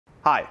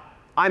Hi,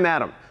 I'm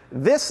Adam.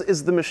 This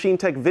is the Machine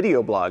Tech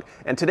video blog,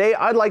 and today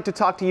I'd like to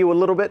talk to you a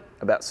little bit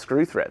about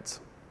screw threads.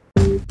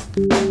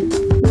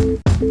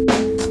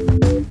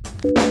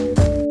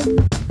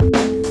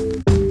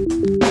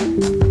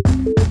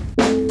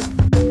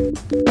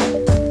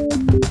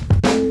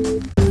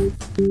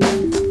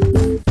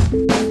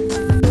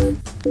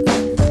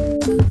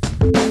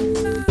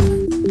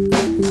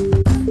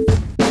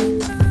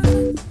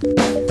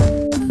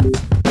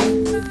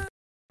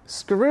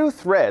 Screw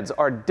threads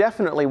are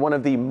definitely one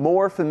of the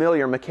more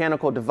familiar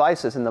mechanical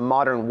devices in the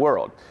modern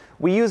world.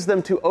 We use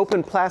them to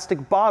open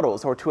plastic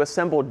bottles or to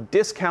assemble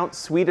discount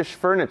Swedish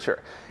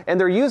furniture, and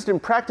they're used in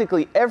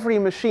practically every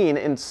machine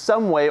in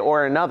some way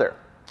or another.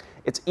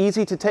 It's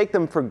easy to take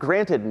them for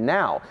granted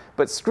now,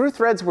 but screw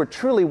threads were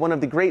truly one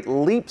of the great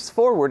leaps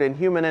forward in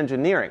human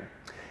engineering.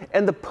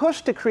 And the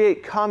push to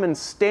create common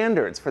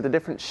standards for the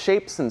different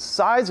shapes and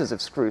sizes of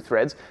screw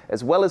threads,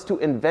 as well as to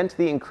invent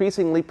the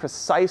increasingly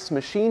precise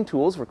machine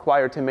tools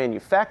required to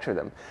manufacture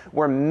them,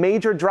 were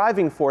major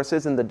driving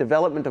forces in the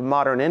development of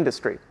modern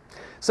industry.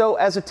 So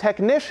as a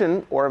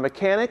technician, or a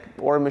mechanic,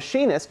 or a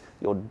machinist,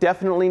 you'll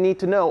definitely need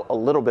to know a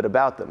little bit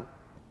about them.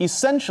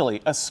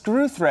 Essentially, a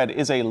screw thread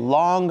is a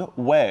long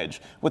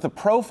wedge with a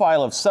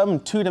profile of some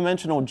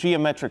two-dimensional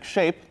geometric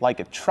shape,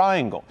 like a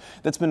triangle,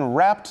 that's been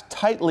wrapped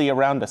tightly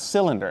around a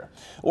cylinder,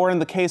 or in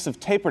the case of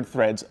tapered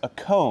threads, a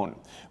cone,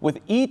 with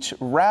each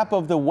wrap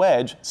of the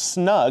wedge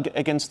snug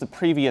against the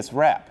previous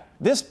wrap.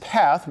 This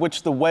path,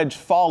 which the wedge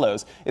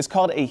follows, is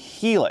called a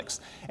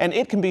helix, and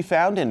it can be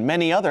found in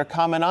many other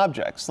common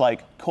objects,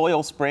 like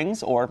coil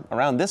springs, or,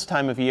 around this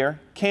time of year,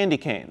 candy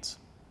canes.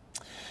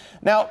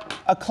 Now,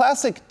 a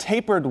classic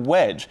tapered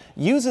wedge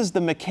uses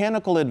the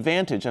mechanical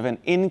advantage of an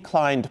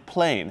inclined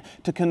plane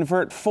to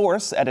convert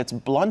force at its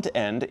blunt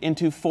end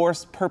into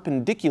force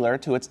perpendicular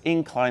to its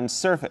inclined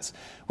surface,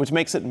 which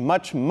makes it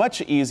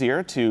much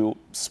easier to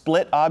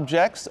split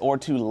objects or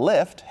to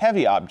lift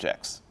heavy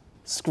objects.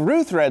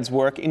 Screw threads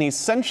work in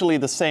essentially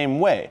the same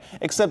way,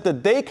 except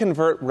that they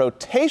convert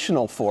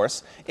rotational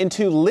force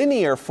into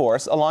linear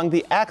force along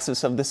the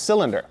axis of the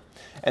cylinder.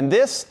 And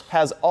this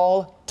has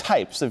all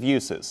types of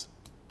uses.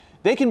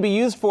 They can be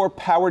used for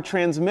power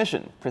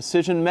transmission,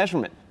 precision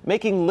measurement,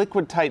 making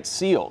liquid-tight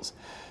seals.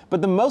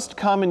 But the most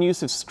common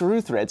use of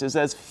screw threads is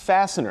as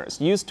fasteners,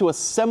 used to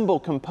assemble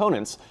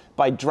components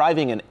by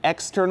driving an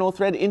external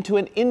thread into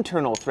an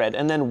internal thread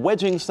and then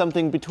wedging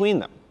something between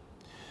them.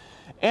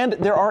 And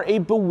there are a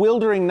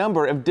bewildering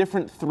number of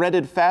different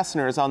threaded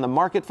fasteners on the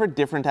market for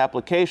different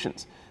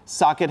applications.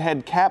 Socket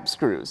head cap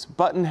screws,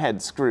 button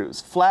head screws,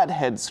 flat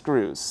head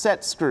screws,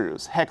 set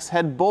screws, hex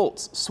head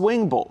bolts,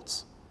 swing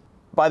bolts.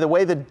 By the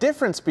way, the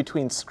difference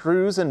between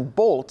screws and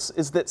bolts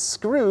is that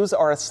screws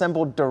are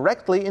assembled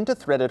directly into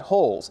threaded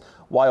holes,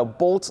 while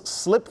bolts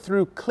slip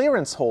through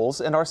clearance holes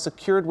and are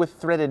secured with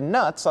threaded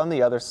nuts on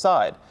the other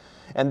side.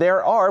 And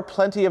there are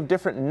plenty of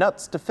different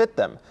nuts to fit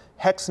them: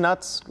 hex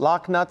nuts,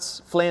 lock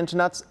nuts, flange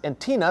nuts, and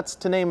T-nuts,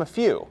 to name a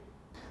few.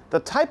 The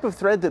type of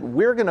thread that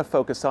we're going to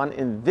focus on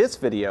in this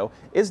video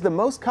is the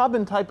most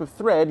common type of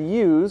thread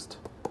used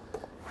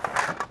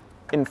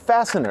in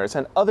fasteners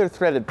and other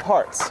threaded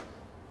parts: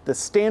 the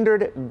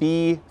standard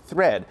B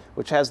thread,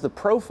 which has the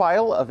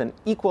profile of an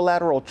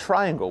equilateral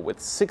triangle with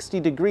 60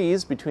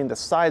 degrees between the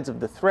sides of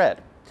the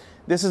thread.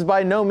 This is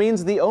by no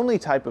means the only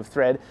type of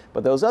thread,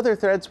 but those other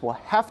threads will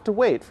have to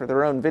wait for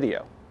their own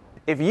video.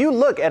 If you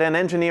look at an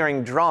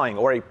engineering drawing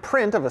or a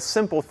print of a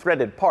simple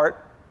threaded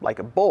part, like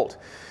a bolt,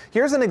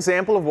 here's an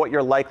example of what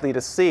you're likely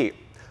to see.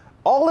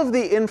 All of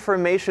the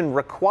information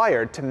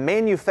required to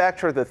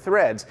manufacture the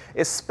threads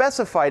is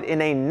specified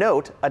in a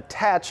note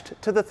attached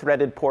to the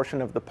threaded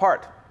portion of the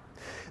part.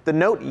 The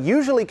note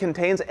usually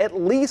contains at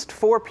least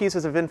 4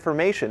 pieces of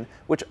information,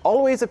 which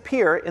always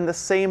appear in the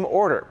same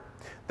order.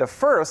 The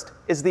first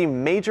is the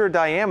major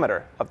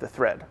diameter of the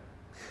thread.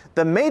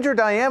 The major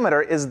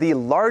diameter is the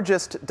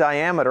largest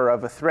diameter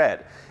of a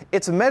thread.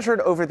 It's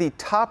measured over the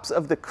tops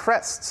of the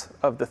crests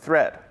of the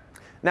thread.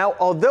 Now,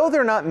 although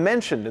they're not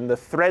mentioned in the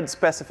thread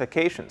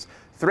specifications,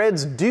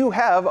 threads do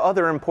have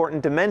other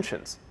important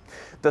dimensions.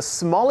 The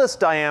smallest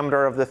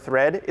diameter of the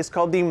thread is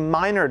called the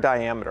minor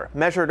diameter,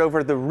 measured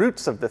over the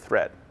roots of the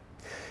thread.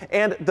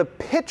 And the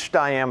pitch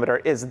diameter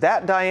is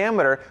that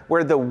diameter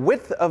where the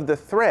width of the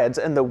threads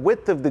and the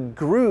width of the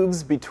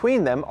grooves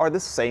between them are the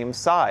same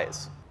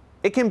size.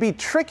 It can be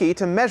tricky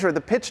to measure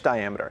the pitch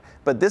diameter,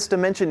 but this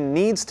dimension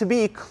needs to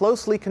be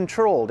closely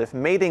controlled if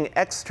mating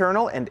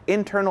external and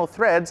internal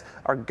threads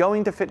are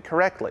going to fit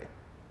correctly.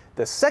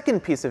 The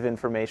second piece of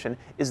information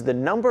is the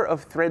number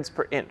of threads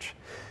per inch.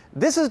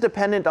 This is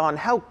dependent on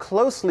how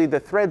closely the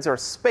threads are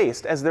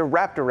spaced as they're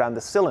wrapped around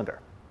the cylinder.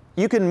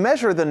 You can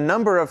measure the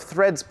number of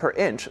threads per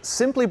inch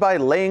simply by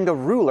laying a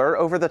ruler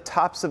over the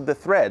tops of the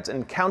threads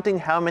and counting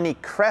how many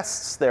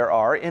crests there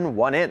are in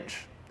 1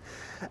 inch.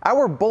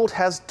 Our bolt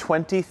has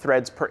 20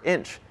 threads per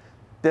inch.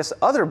 This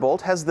other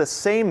bolt has the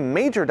same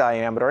major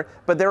diameter,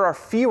 but there are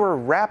fewer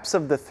wraps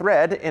of the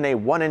thread in a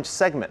 1-inch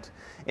segment.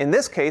 In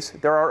this case,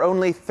 there are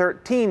only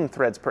 13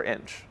 threads per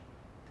inch.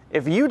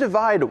 If you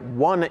divide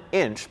 1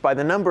 inch by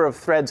the number of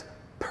threads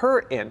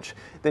per inch,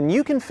 then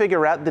you can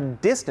figure out the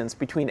distance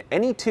between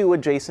any two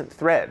adjacent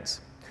threads.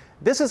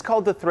 This is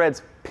called the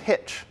thread's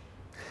pitch.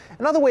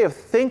 Another way of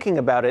thinking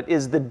about it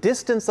is the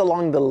distance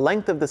along the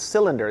length of the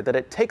cylinder that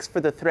it takes for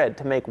the thread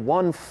to make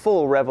one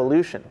full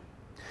revolution.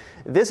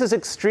 This is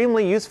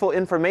extremely useful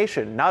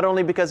information, not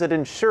only because it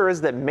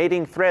ensures that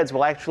mating threads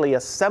will actually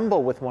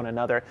assemble with one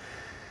another,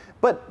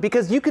 but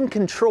because you can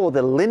control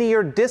the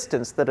linear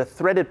distance that a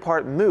threaded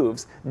part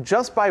moves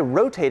just by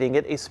rotating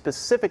it a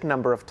specific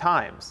number of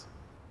times.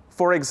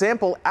 For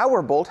example,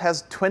 our bolt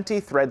has 20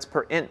 threads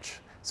per inch.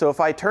 So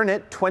if I turn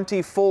it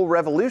 20 full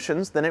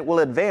revolutions, then it will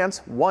advance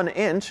 1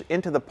 inch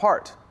into the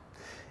part.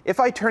 If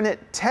I turn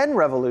it 10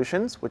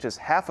 revolutions, which is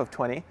half of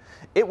 20,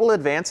 it will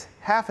advance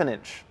half an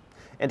inch.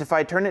 And if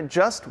I turn it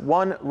just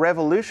 1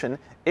 revolution,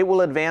 it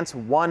will advance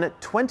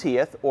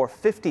 1/20th or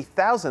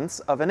 50,000ths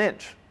of an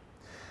inch.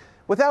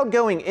 Without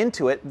going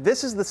into it,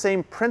 this is the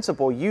same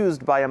principle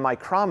used by a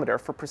micrometer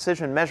for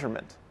precision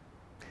measurement.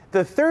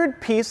 The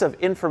third piece of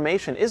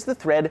information is the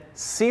thread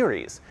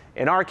series.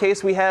 In our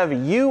case, we have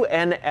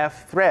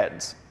UNF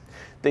threads.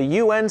 The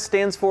UN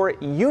stands for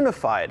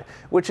unified,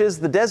 which is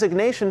the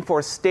designation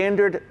for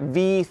standard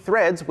V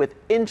threads with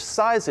inch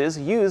sizes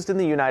used in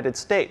the United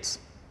States.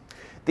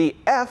 The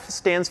F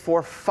stands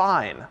for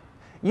fine.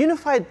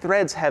 Unified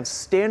threads have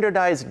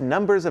standardized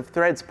numbers of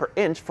threads per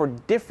inch for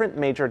different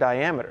major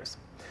diameters.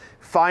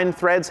 Fine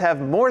threads have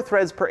more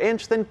threads per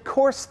inch than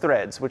coarse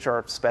threads, which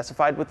are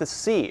specified with a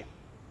C.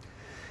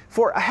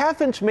 For a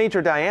half-inch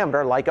major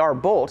diameter, like our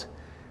bolt,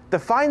 the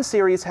fine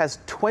series has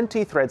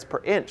 20 threads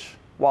per inch,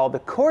 while the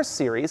coarse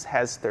series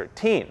has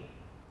 13.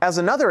 As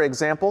another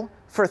example,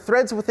 for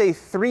threads with a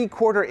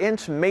 3/4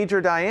 inch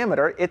major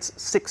diameter, it's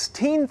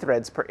 16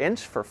 threads per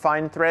inch for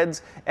fine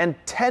threads and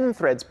 10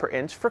 threads per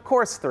inch for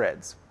coarse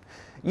threads.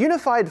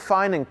 Unified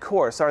fine and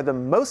coarse are the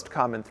most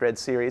common thread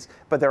series,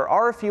 but there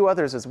are a few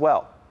others as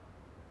well.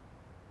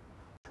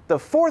 The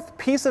fourth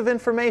piece of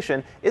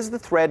information is the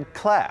thread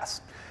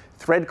class.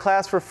 Thread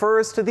class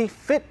refers to the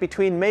fit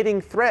between mating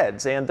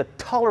threads and the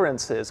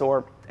tolerances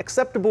or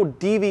acceptable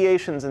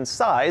deviations in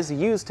size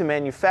used to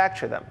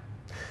manufacture them.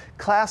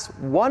 Class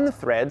 1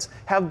 threads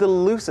have the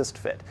loosest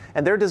fit,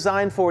 and they're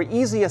designed for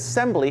easy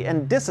assembly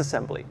and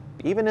disassembly,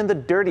 even in the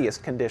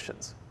dirtiest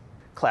conditions.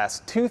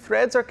 Class 2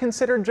 threads are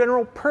considered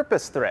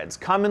general-purpose threads,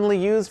 commonly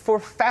used for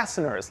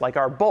fasteners like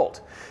our bolt.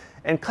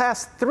 And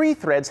Class 3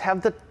 threads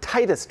have the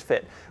tightest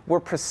fit, where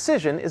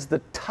precision is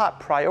the top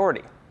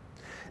priority.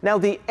 Now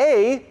the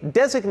A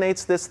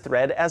designates this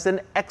thread as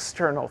an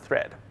external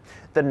thread.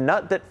 The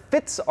nut that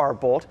fits our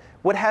bolt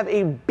would have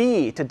a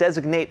B to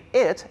designate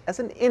it as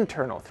an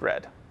internal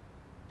thread.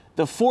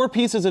 The 4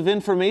 pieces of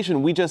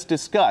information we just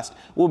discussed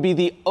will be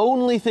the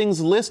only things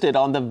listed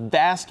on the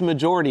vast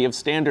majority of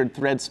standard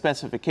thread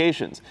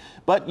specifications,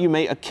 but you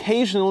may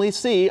occasionally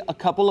see a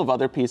couple of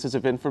other pieces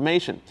of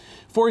information.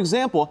 For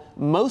example,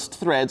 most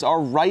threads are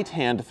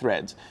right-hand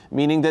threads,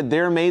 meaning that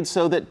they're made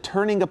so that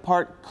turning a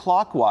part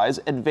clockwise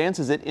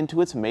advances it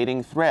into its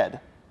mating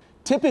thread.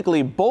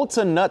 Typically, bolts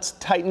and nuts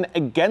tighten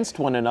against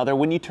one another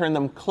when you turn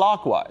them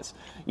clockwise.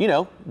 You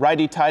know,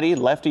 righty-tighty,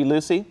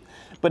 lefty-loosey.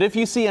 But if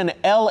you see an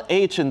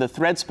LH in the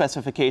thread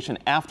specification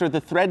after the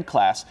thread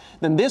class,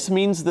 then this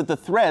means that the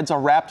threads are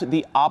wrapped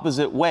the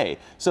opposite way,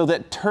 so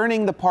that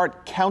turning the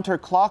part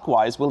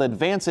counterclockwise will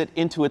advance it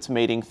into its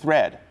mating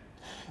thread.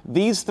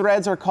 These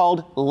threads are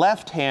called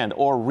left-hand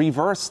or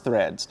reverse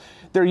threads.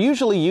 They're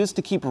usually used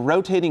to keep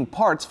rotating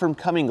parts from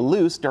coming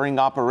loose during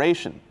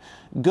operation.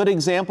 Good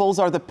examples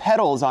are the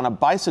pedals on a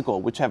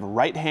bicycle, which have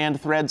right-hand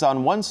threads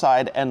on one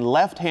side and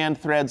left-hand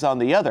threads on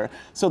the other,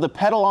 so the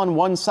pedal on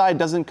one side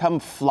doesn't come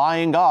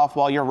flying off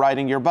while you're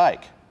riding your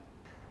bike.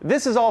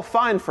 This is all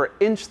fine for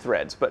inch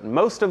threads, but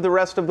most of the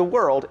rest of the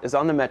world is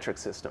on the metric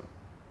system.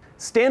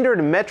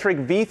 Standard metric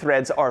V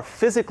threads are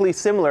physically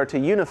similar to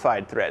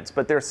unified threads,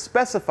 but they're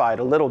specified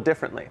a little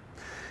differently.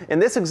 In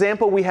this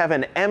example, we have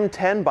an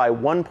M10 by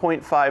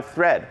 1.5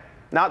 thread.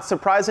 Not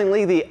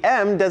surprisingly, the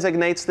M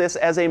designates this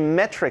as a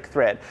metric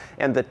thread,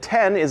 and the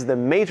 10 is the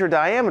major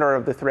diameter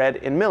of the thread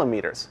in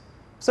millimeters.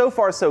 So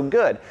far, so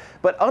good,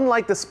 but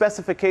unlike the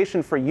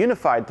specification for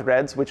unified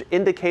threads, which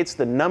indicates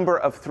the number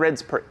of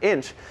threads per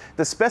inch,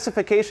 the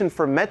specification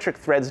for metric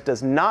threads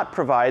does not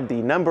provide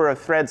the number of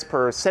threads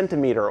per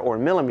centimeter or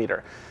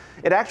millimeter.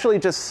 It actually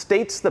just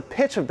states the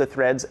pitch of the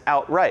threads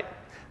outright.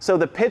 So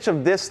the pitch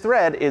of this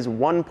thread is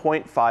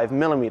 1.5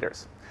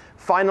 millimeters.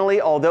 Finally,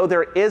 although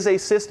there is a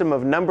system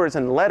of numbers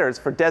and letters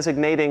for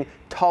designating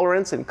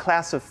tolerance and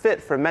class of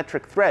fit for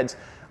metric threads,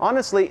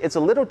 honestly, it's a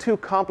little too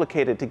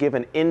complicated to give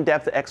an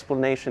in-depth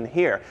explanation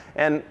here,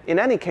 and in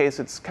any case,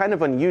 it's kind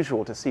of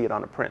unusual to see it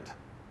on a print.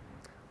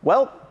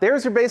 Well,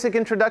 there's your basic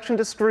introduction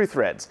to screw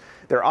threads,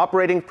 their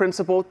operating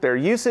principle, their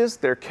uses,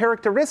 their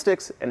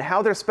characteristics, and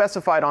how they're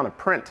specified on a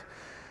print.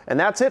 And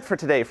that's it for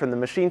today from the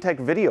Machine Tech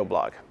video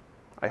blog.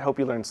 I hope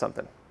you learned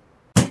something.